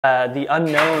The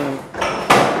unknown.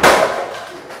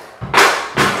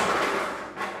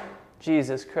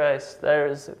 Jesus Christ,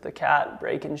 there's the cat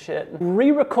breaking shit.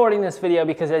 Re-recording this video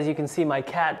because, as you can see, my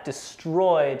cat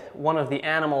destroyed one of the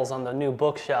animals on the new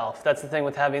bookshelf. That's the thing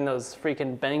with having those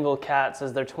freaking Bengal cats,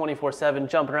 is they're 24/7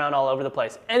 jumping around all over the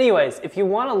place. Anyways, if you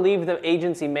want to leave the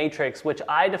agency matrix, which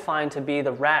I define to be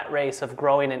the rat race of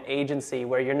growing an agency,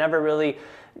 where you're never really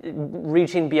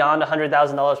reaching beyond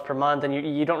 $100,000 per month and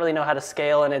you don't really know how to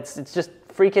scale, and it's just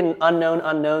freaking unknown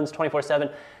unknowns 24/7.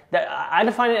 I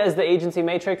define it as the agency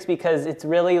matrix because it's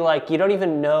really like you don't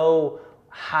even know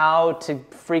how to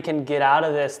freaking get out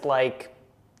of this like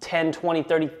 $10,000, $20,000,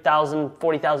 $30,000,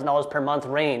 $40,000 per month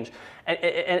range.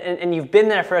 And you've been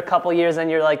there for a couple years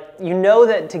and you're like, you know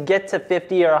that to get to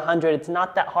 50 or 100, it's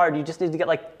not that hard. You just need to get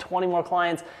like 20 more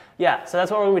clients. Yeah, so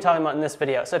that's what we're gonna be talking about in this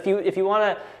video. So if you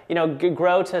wanna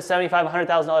grow to $75,000,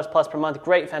 $100,000 plus per month,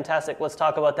 great, fantastic, let's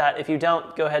talk about that. If you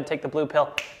don't, go ahead, take the blue pill,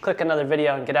 click another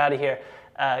video and get out of here.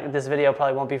 This video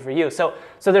probably won't be for you. So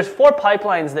there's 4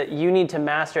 pipelines that you need to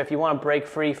master if you want to break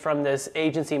free from this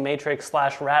agency matrix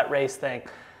 / rat race thing.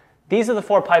 These are the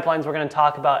 4 pipelines we're going to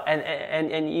talk about,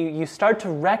 and you start to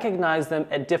recognize them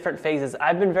at different phases.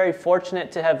 I've been very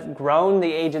fortunate to have grown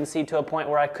the agency to a point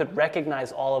where I could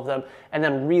recognize all of them and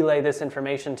then relay this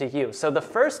information to you. So the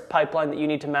first pipeline that you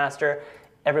need to master,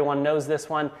 everyone knows this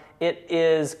one, it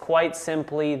is quite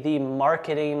simply the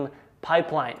marketing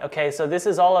pipeline. Okay, so this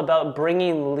is all about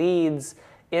bringing leads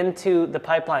into the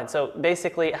pipeline. So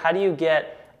basically, how do you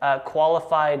get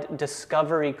qualified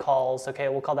discovery calls? Okay,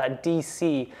 we'll call that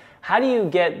DC. How do you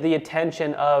get the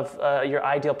attention of your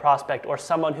ideal prospect or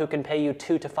someone who can pay you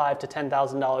 $2,000 to $5,000 to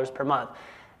 $10,000 per month?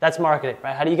 That's marketing,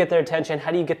 right? How do you get their attention? How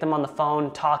do you get them on the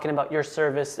phone talking about your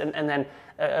service and then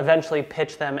eventually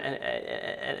pitch them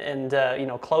and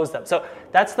close them? So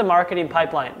that's the marketing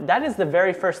pipeline. That is the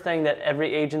very first thing that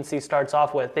every agency starts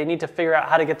off with. They need to figure out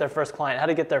how to get their first client, how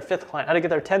to get their 5th client, how to get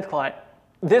their 10th client.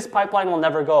 This pipeline will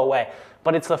never go away,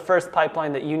 but it's the first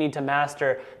pipeline that you need to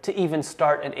master to even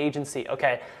start an agency.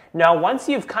 Okay, now once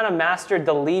you've kind of mastered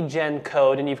the lead gen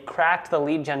code and you've cracked the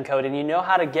lead gen code and you know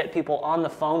how to get people on the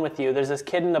phone with you, there's this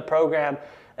kid in the program,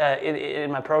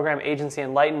 in my program Agency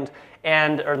Enlightened,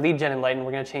 or Lead Gen Enlightened,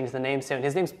 we're going to change the name soon.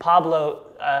 His name's Pablo,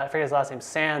 I forget his last name,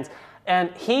 Sands,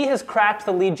 and he has cracked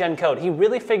the lead gen code. He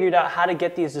really figured out how to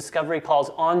get these discovery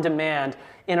calls on demand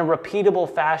in a repeatable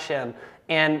fashion.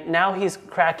 And now he's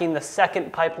cracking the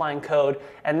second pipeline code,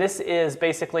 and this is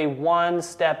basically one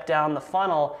step down the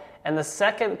funnel. And the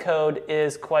second code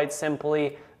is quite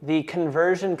simply the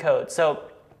conversion code. So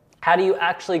how do you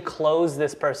actually close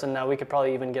this person? Now we could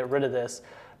probably even get rid of this,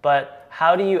 but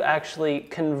how do you actually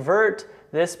convert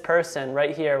this person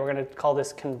right here? We're going to call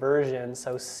this conversion,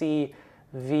 so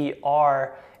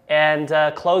CVR,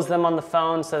 and close them on the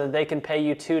phone so that they can pay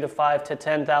you $2,000 to $5,000 to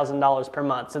 $10,000 per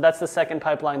month. So that's the second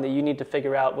pipeline that you need to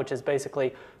figure out, which is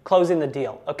basically closing the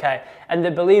deal. Okay, and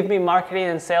believe me, marketing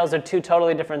and sales are 2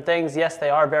 totally different things. Yes, they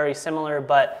are very similar,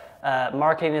 but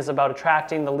marketing is about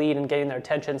attracting the lead and getting their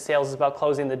attention. Sales is about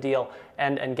closing the deal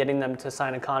and getting them to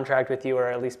sign a contract with you, or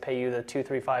at least pay you the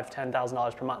 $2,000, $3,000, $5,000,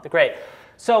 $10,000 per month. Great.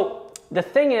 So the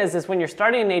thing is when you're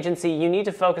starting an agency, you need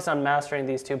to focus on mastering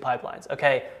these 2 pipelines.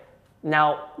 Okay.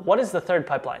 Now, what is the third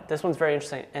pipeline? This one's very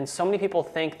interesting, and so many people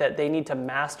think that they need to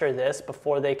master this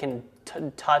before they can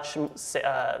touch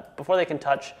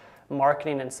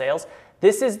marketing and sales.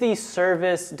 This is the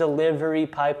service delivery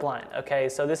pipeline. Okay,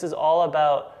 so this is all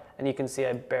about, and you can see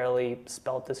I barely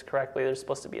spelled this correctly. There's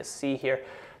supposed to be a C here.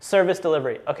 Service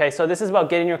delivery. Okay, so this is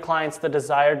about getting your clients the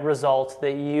desired results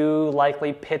that you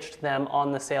likely pitched them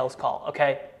on the sales call.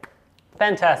 Okay,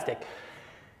 fantastic.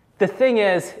 The thing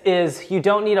is you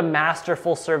don't need a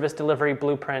masterful service delivery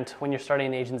blueprint when you're starting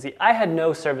an agency. I had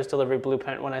no service delivery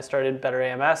blueprint when I started Better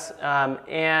AMS,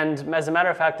 and as a matter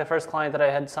of fact, the first client that I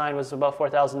had signed was about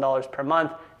 $4,000 per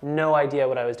month. No idea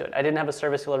what I was doing. I didn't have a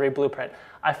service delivery blueprint.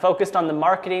 I focused on the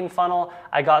marketing funnel.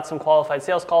 I got some qualified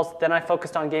sales calls. Then I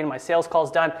focused on getting my sales calls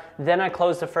done. Then I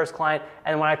closed the first client.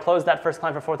 And when I closed that first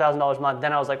client for $4,000 a month,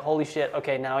 then I was like, holy shit,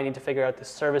 okay, now I need to figure out this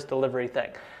service delivery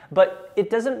thing. But it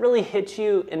doesn't really hit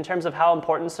you in terms of how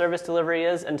important service delivery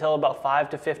is until about $5,000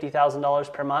 to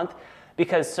 $50,000 per month,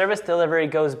 because service delivery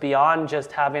goes beyond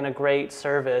just having a great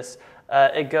service.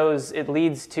 It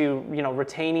leads to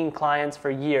retaining clients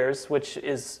for years, which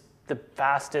is the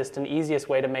fastest and easiest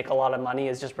way to make a lot of money,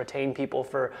 is just retain people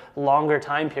for longer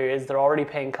time periods. They're already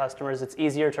paying customers. It's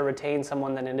easier to retain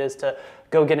someone than it is to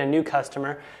go get a new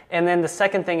customer. And then the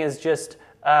second thing is just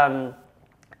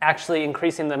actually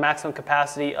increasing the maximum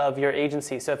capacity of your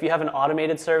agency. So if you have an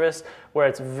automated service where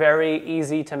it's very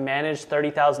easy to manage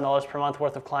 $30,000 per month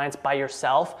worth of clients by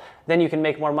yourself, then you can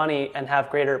make more money and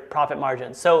have greater profit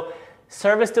margins. So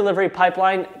service delivery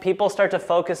pipeline, people start to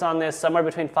focus on this somewhere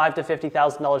between $5,000 to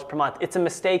 $50,000 per month. It's a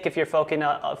mistake if you're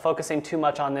focusing too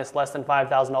much on this, less than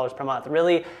 $5,000 per month.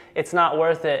 Really, it's not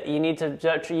worth it. You need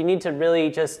to really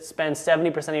just spend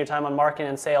 70% of your time on marketing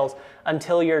and sales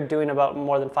until you're doing about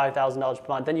more than $5,000 per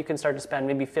month. Then you can start to spend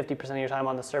maybe 50% of your time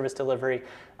on the service delivery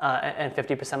and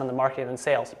 50% on the marketing and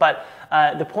sales. But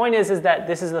the point is that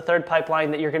this is the third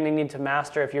pipeline that you're going to need to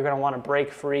master if you're going to want to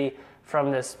break free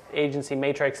from this agency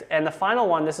matrix. And the final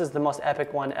one, this is the most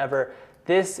epic one ever.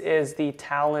 This is the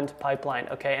talent pipeline,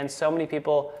 okay? And so many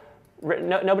people,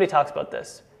 nobody talks about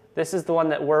this. This is the one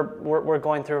that we're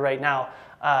going through right now.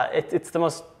 It's the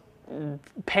most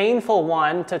painful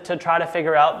one to try to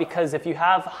figure out, because if you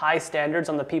have high standards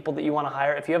on the people that you want to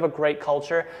hire, if you have a great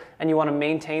culture and you want to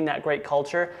maintain that great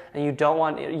culture, and you don't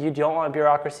want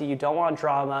bureaucracy, you don't want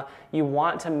drama, you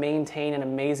want to maintain an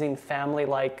amazing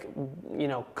family-like,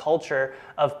 culture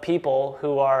of people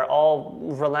who are all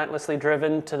relentlessly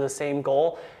driven to the same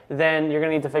goal, then you're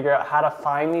going to need to figure out how to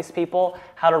find these people,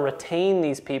 how to retain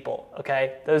these people,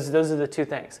 okay? Those are the two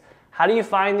things. How do you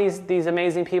find these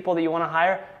amazing people that you want to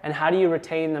hire, and how do you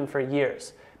retain them for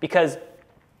years? Because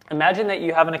imagine that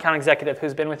you have an account executive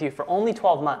who's been with you for only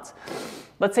 12 months.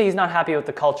 Let's say he's not happy with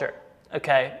the culture,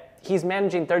 okay? He's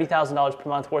managing $30,000 per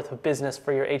month worth of business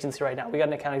for your agency right now. We got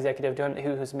an account executive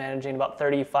who's managing about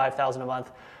 $35,000 a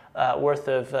month worth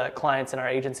of clients in our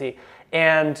agency.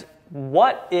 And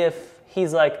what if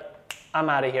he's like, I'm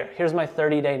out of here. Here's my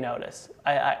 30-day notice.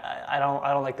 I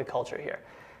don't like the culture here.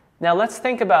 Now let's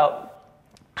think about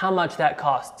how much that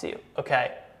costs you,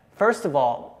 okay? First of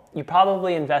all, you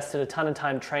probably invested a ton of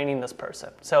time training this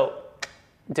person. So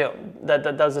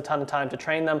that does a ton of time to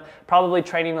train them. Probably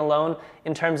training alone,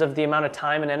 in terms of the amount of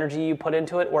time and energy you put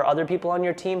into it, or other people on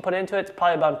your team put into it, it's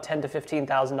probably about $10,000 to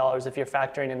 $15,000 if you're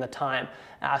factoring in the time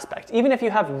aspect. Even if you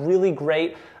have really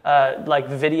great like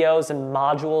videos and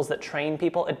modules that train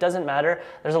people, it doesn't matter.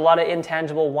 There's a lot of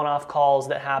intangible one-off calls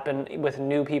that happen with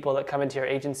new people that come into your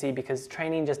agency, because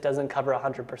training just doesn't cover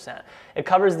 100%. It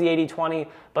covers the 80-20,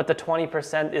 but the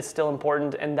 20% is still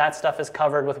important, and that stuff is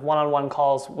covered with one-on-one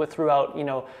calls throughout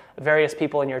various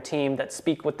people in your team that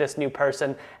speak with this new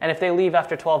person. And if they leave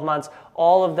after 12 months,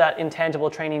 all of that intangible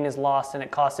training is lost, and it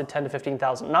costed $10,000 to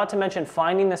 $15,000. Not to mention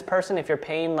finding this person. If you're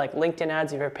paying like LinkedIn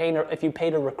ads, if you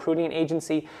paid a recruiting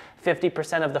agency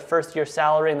 50% of the first year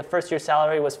salary, and the first year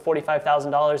salary was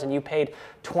 $45,000, and you paid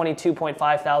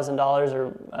 $22,500,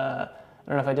 or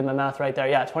I don't know if I did my math right there.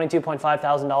 Yeah,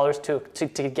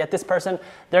 $22,500 to get this person.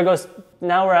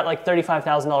 Now we're at like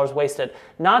 $35,000 wasted.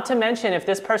 Not to mention, if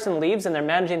this person leaves and they're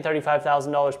managing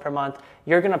 $35,000 per month,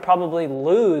 you're going to probably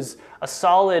lose a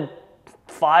solid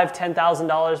 $5,000,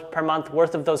 $10,000 per month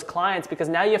worth of those clients, because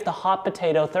now you have to hot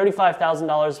potato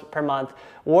 $35,000 per month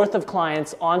worth of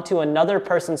clients onto another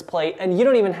person's plate, and you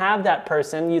don't even have that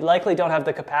person. You likely don't have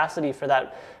the capacity for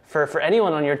that, for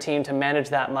anyone on your team to manage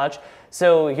that much.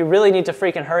 So you really need to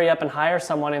freaking hurry up and hire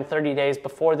someone in 30 days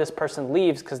before this person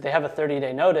leaves, because they have a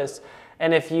 30-day notice.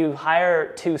 And if you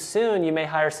hire too soon, you may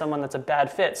hire someone that's a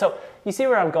bad fit. So you see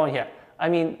where I'm going here. I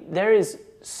mean, there is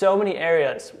so many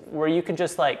areas where you can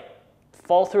just like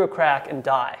fall through a crack and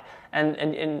die. And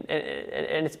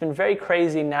it's been very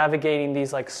crazy navigating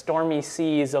these like stormy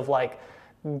seas of like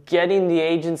getting the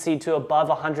agency to above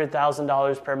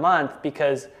 $100,000 per month,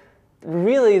 because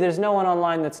really there's no one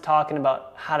online that's talking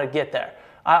about how to get there.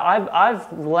 I've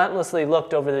relentlessly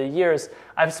looked over the years.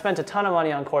 I've spent a ton of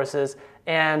money on courses,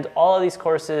 and all of these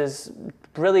courses,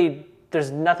 really,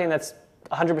 there's nothing that's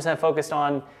 100% focused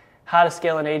on how to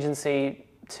scale an agency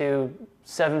to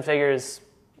 7 figures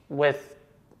with,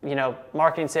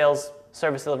 marketing, sales,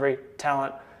 service delivery,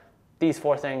 talent, these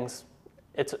 4 things.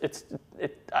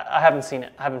 I haven't seen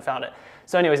it. I haven't found it.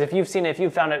 So anyways, if you've seen it, if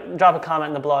you've found it, drop a comment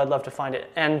in the below. I'd love to find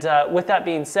it. And with that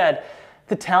being said,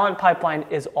 the talent pipeline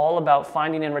is all about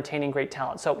finding and retaining great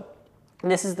talent. So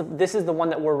this is the one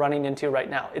that we're running into right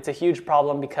now. It's a huge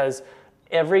problem, because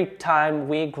every time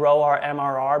we grow our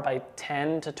MRR by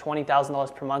 $10,000 to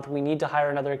 $20,000 per month, we need to hire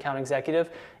another account executive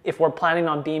if we're planning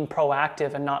on being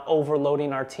proactive and not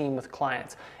overloading our team with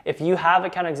clients. If you have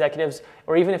account executives,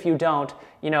 or even if you don't,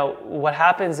 what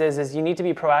happens is you need to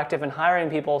be proactive in hiring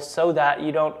people so that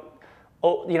you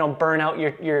don't burn out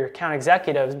your account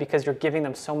executives, because you're giving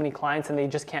them so many clients and they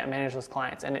just can't manage those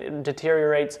clients, and it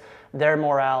deteriorates their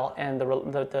morale and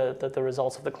the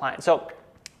results of the client. So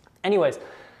anyways,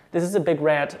 this is a big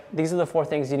rant. These are the 4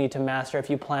 things you need to master if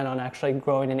you plan on actually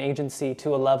growing an agency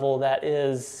to a level that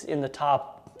is in the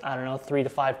top, I don't know, 3 to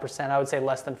 5%. I would say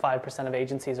less than 5% of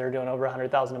agencies are doing over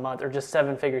 100,000 a month, or just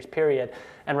 7 figures period,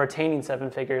 and retaining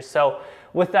 7 figures. So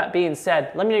with that being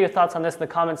said, let me know your thoughts on this in the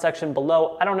comment section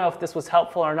below. I don't know if this was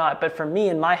helpful or not, but for me,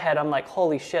 in my head, I'm like,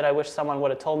 holy shit, I wish someone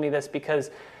would have told me this, because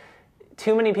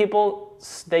too many people,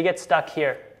 they get stuck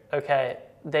here, okay?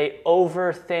 They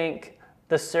overthink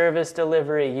the service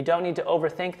delivery. You don't need to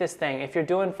overthink this thing. If you're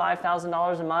doing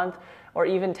 $5,000 a month or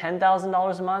even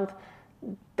 $10,000 a month,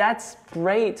 that's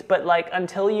great, but like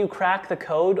until you crack the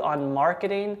code on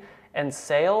marketing and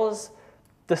sales,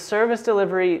 the service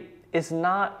delivery is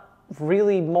not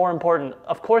really more important.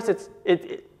 Of course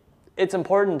it's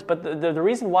important, but the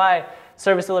reason why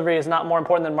service delivery is not more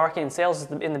important than marketing and sales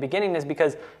in the beginning is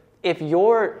because if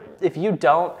you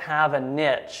don't have a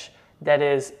niche that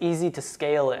is easy to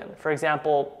scale in, for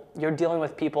example, you're dealing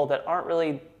with people that aren't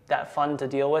really that fun to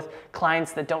deal with,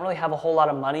 clients that don't really have a whole lot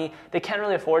of money, they can't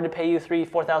really afford to pay you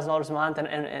 $3,000-$4,000 a month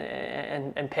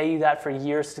and pay you that for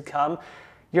years to come.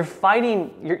 You're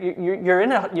fighting, you're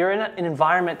in an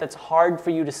environment that's hard for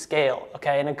you to scale,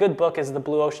 okay? And a good book is The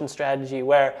Blue Ocean Strategy,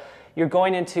 where you're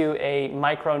going into a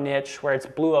micro niche where it's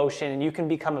blue ocean and you can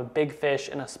become a big fish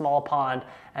in a small pond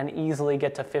and easily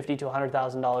get to $50,000 to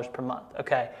 $100,000 per month,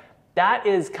 okay? That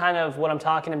is kind of what I'm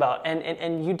talking about.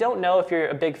 And you don't know if you're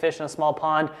a big fish in a small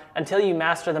pond until you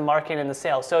master the marketing and the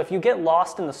sales. So if you get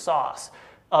lost in the sauce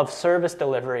of service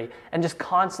delivery and just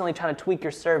constantly trying to tweak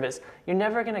your service, you're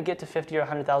never gonna get to $50,000 or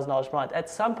 $100,000 per month. At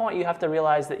some point you have to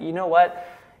realize that, you know what,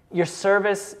 your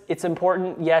service, it's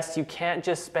important. Yes, you can't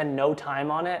just spend no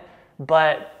time on it,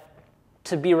 but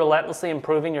to be relentlessly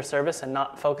improving your service and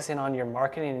not focusing on your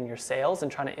marketing and your sales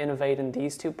and trying to innovate in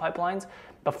these 2 pipelines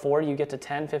before you get to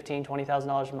 $10,000, $15,000,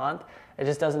 $20,000 a month, it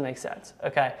just doesn't make sense,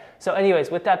 okay? So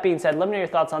anyways, with that being said, let me know your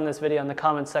thoughts on this video in the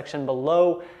comments section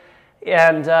below.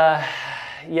 And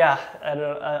yeah, I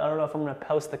don't know if I'm gonna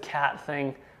post the cat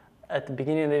thing at the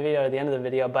beginning of the video or the end of the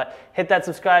video, but hit that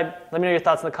subscribe. Let me know your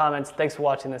thoughts in the comments. Thanks for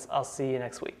watching this. I'll see you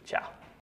next week. Ciao.